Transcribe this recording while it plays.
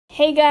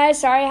Hey guys,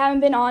 sorry I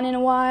haven't been on in a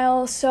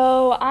while.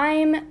 So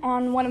I'm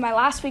on one of my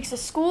last weeks of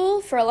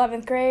school for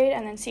 11th grade,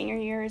 and then senior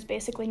year is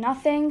basically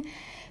nothing.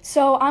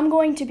 So I'm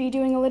going to be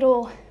doing a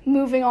little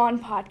moving on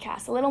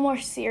podcast, a little more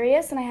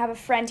serious, and I have a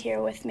friend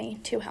here with me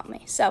to help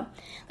me. So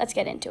let's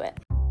get into it.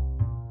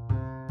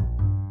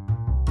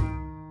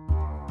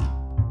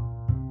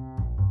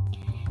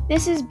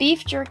 This is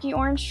Beef Jerky,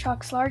 Orange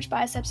Trucks, Large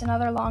Biceps, and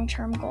Other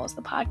Long-Term Goals,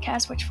 the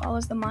podcast which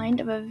follows the mind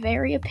of a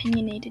very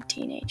opinionated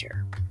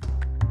teenager.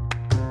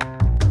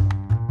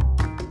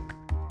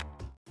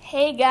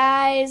 Hey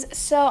guys,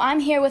 so I'm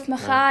here with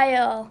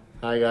Mikhail.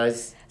 Hi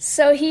guys.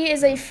 So he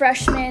is a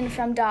freshman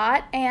from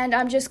DOT, and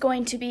I'm just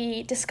going to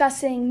be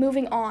discussing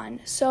moving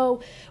on.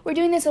 So we're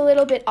doing this a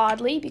little bit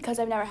oddly because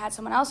I've never had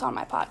someone else on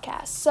my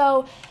podcast.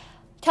 So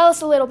tell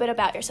us a little bit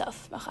about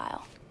yourself,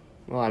 Mikhail.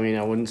 Well, I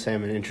wouldn't say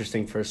I'm an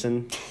interesting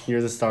person.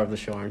 You're the star of the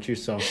show, aren't you?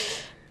 So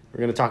we're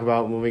going to talk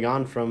about moving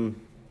on from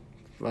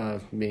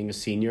being a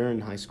senior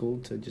in high school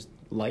to just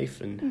life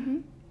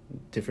and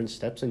different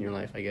steps in your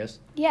life, I guess.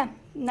 Yeah,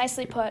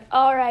 nicely put.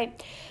 All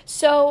right.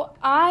 So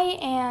I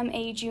am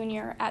a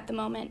junior at the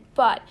moment,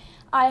 but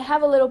I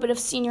have a little bit of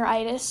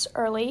senioritis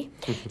early.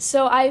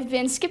 So I've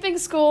been skipping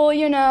school,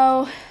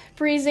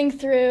 breezing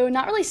through,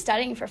 not really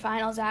studying for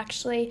finals,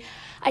 actually.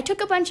 I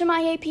took a bunch of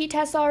my AP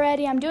tests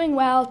already. I'm doing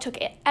well. Took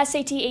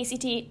SAT,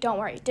 ACT. Don't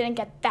worry, didn't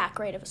get that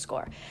great of a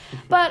score.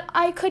 But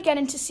I could get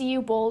into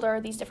CU, Boulder,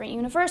 these different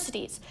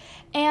universities.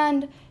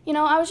 And,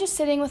 I was just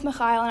sitting with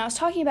Mikhail, and I was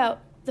talking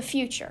about the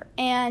future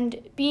and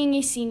being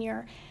a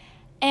senior.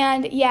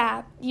 And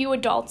yeah, you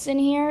adults in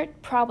here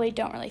probably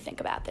don't really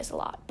think about this a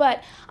lot,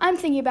 but I'm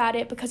thinking about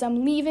it because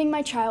I'm leaving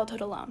my childhood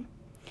alone.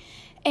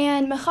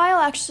 And Mikhail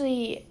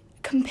actually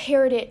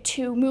compared it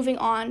to moving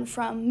on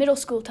from middle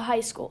school to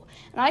high school.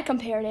 And I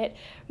compared it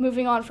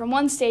moving on from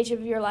one stage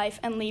of your life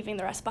and leaving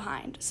the rest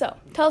behind. So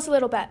tell us a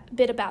little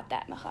bit about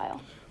that,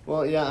 Mikhail.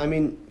 Well, yeah,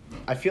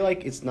 I feel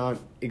like it's not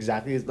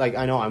exactly,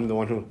 I know I'm the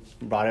one who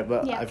brought it,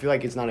 but yeah. I feel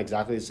like it's not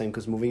exactly the same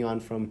because moving on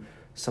from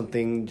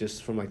something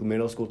just from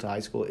middle school to high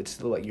school, it's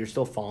still you're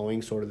still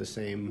following sort of the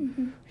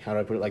same, how do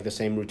I put it, the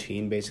same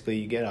routine. Basically,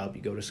 you get up,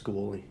 you go to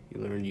school,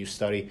 you learn, you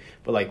study.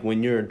 But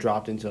when you're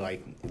dropped into I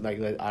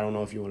don't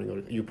know if you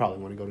want to you probably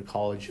want to go to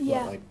college.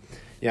 Yeah.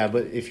 But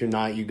but if you're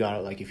not, you got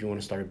to if you want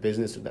to start a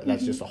business,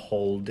 that's just a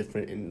whole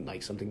different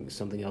and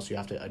something else you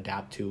have to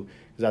adapt to,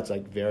 because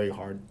that's very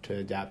hard to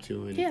adapt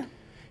to. And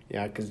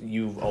yeah, because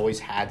you've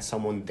always had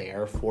someone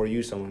there for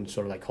you, someone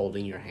sort of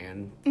holding your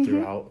hand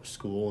throughout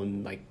school,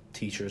 and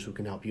teachers who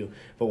can help you.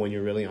 But when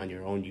you're really on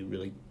your own, you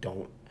really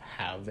don't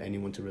have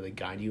anyone to really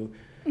guide you,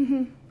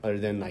 other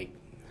than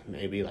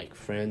maybe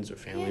friends or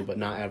family. But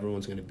not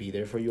everyone's going to be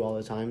there for you all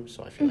the time.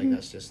 So I feel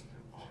that's just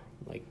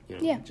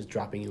just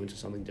dropping you into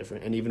something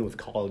different. And even with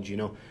college,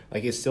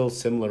 it's still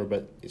similar,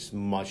 but it's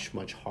much,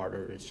 much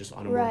harder. It's just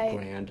on a more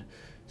grand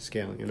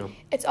scale,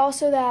 It's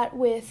also that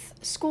with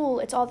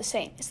school, it's all the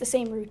same. It's the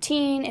same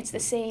routine. It's the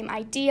same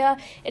idea.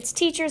 It's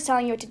teachers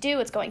telling you what to do.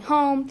 It's going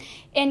home.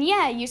 And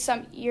yeah,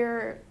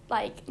 your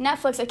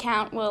Netflix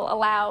account will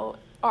allow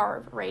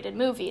R-rated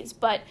movies,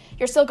 but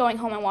you're still going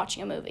home and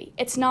watching a movie.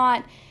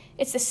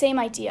 It's the same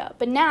idea,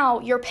 but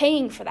now you're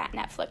paying for that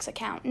Netflix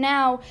account.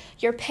 Now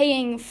you're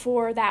paying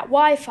for that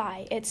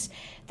Wi-Fi. It's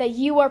that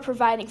you are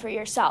providing for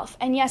yourself.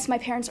 And yes, my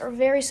parents are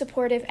very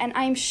supportive, and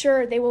I'm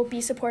sure they will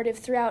be supportive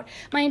throughout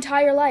my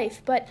entire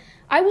life, but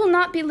I will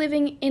not be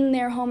living in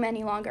their home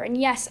any longer. And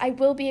yes, I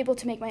will be able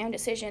to make my own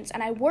decisions,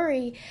 and I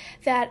worry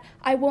that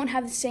I won't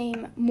have the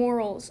same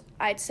morals,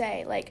 I'd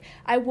say.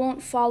 I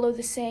won't follow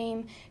the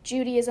same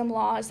Judaism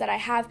laws that I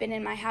have been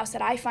in my house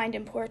that I find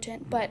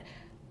important, but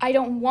I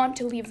don't want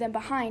to leave them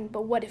behind,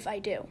 but what if I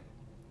do?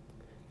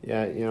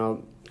 Yeah,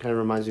 kind of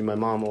reminds me, my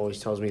mom always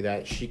tells me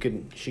that she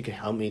could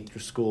help me through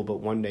school, but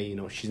one day,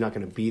 she's not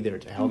going to be there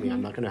to help me.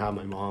 I'm not going to have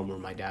my mom or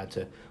my dad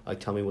to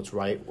tell me what's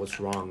right, what's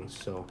wrong.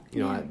 So,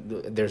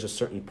 there's a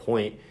certain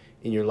point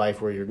in your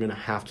life where you're going to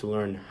have to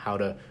learn how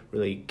to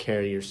really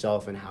carry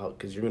yourself, and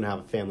because you're going to have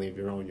a family of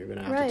your own. You're going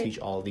to have to teach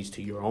all of these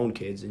to your own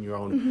kids and your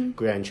own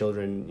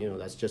grandchildren.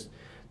 That's just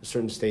a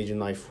certain stage in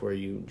life where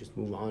you just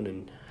move on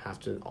and have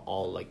to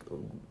all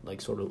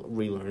sort of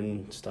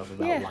relearn stuff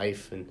about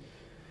life, and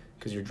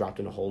because you're dropped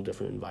in a whole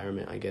different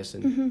environment, I guess,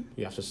 and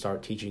you have to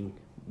start teaching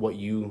what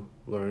you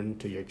learn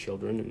to your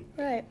children.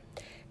 Right.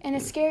 And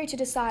it's scary to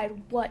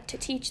decide what to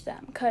teach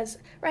them, because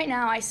right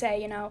now I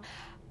say,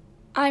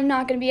 I'm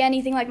not going to be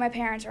anything like my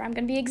parents, or I'm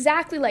going to be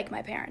exactly like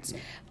my parents.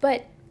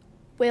 But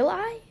will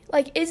I?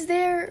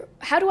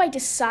 How do I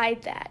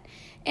decide that?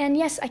 And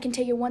yes, I can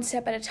take it one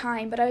step at a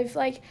time, but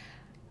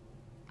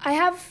I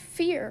have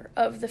fear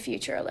of the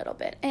future a little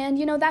bit. And,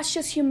 that's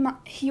just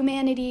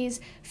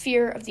humanity's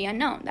fear of the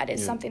unknown. That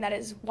is something that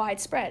is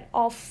widespread.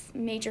 All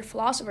major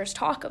philosophers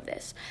talk of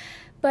this.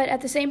 But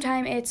at the same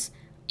time, it's,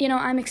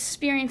 I'm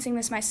experiencing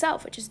this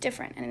myself, which is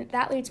different. And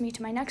that leads me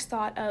to my next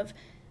thought of,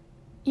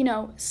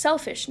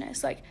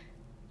 selfishness.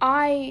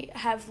 I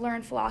have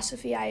learned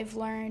philosophy. I've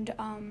learned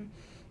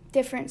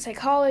different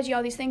psychology,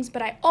 all these things,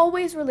 but I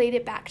always relate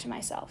it back to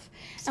myself.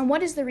 And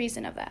what is the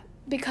reason of that?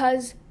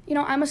 Because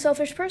I'm a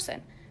selfish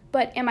person.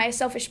 But am I a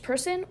selfish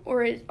person,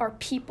 or are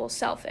people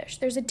selfish?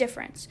 There's a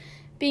difference.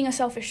 Being a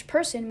selfish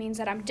person means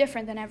that I'm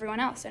different than everyone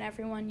else, and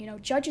everyone,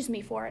 judges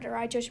me for it, or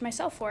I judge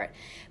myself for it.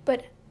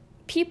 But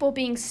people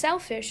being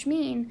selfish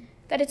mean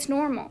that it's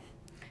normal.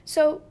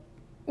 So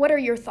what are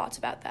your thoughts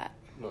about that?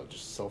 Well,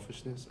 just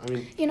selfishness. I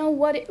mean,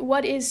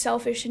 what is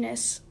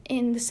selfishness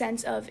in the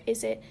sense of,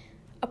 is it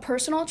a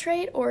personal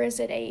trait or is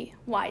it a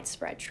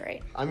widespread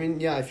trait? I mean,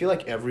 yeah, I feel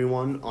like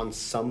everyone on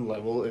some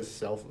level is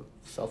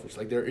selfish.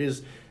 Like there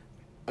is,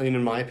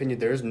 in my opinion,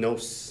 there is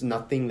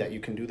nothing that you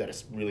can do that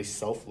is really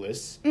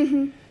selfless.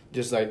 Mm-hmm.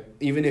 Just like,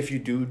 even if you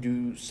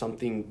do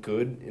something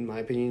good, in my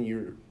opinion,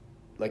 you're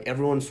like,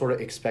 everyone sort of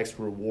expects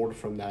reward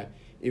from that.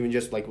 Even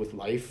just like with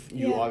life,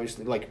 you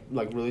obviously like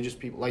religious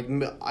people. Like,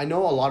 I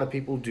know a lot of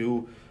people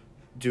do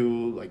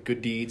like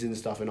good deeds and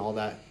stuff and all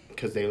that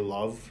because they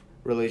love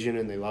religion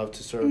and they love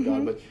to serve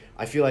God. But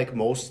I feel like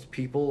most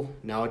people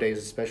nowadays,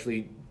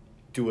 especially,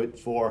 do it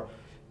for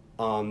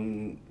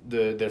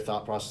their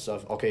thought process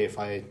of, okay, if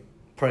I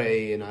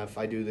pray and if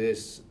I do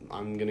this,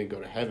 I'm gonna go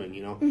to heaven,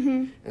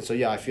 And so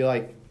I feel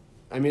like,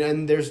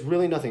 and there's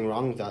really nothing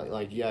wrong with that.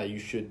 Like, you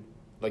should,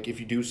 like, if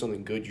you do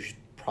something good, you should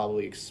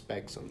probably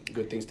expect some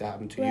good things to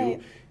happen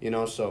to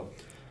you, So,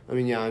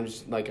 I'm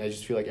just like, I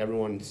just feel like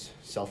everyone's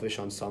selfish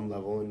on some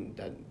level, and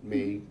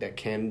that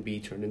can be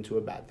turned into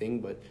a bad thing,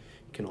 but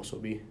it can also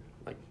be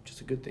like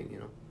just a good thing,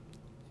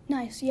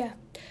 Nice, yeah.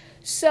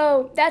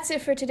 So that's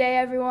it for today,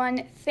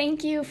 everyone.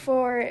 Thank you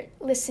for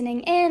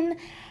listening in.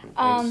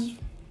 Thanks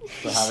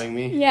for having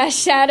me. Yeah,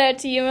 shout out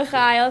to you,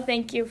 Mikhail.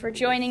 Thank you for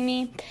joining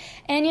me.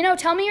 And,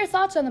 tell me your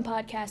thoughts on the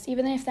podcast,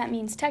 even if that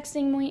means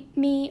texting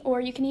me,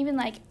 or you can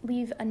even,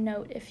 leave a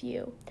note if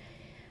you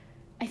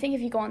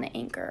go on the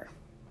Anchor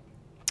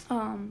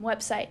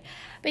website.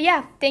 But,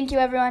 thank you,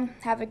 everyone.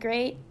 Have a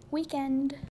great weekend.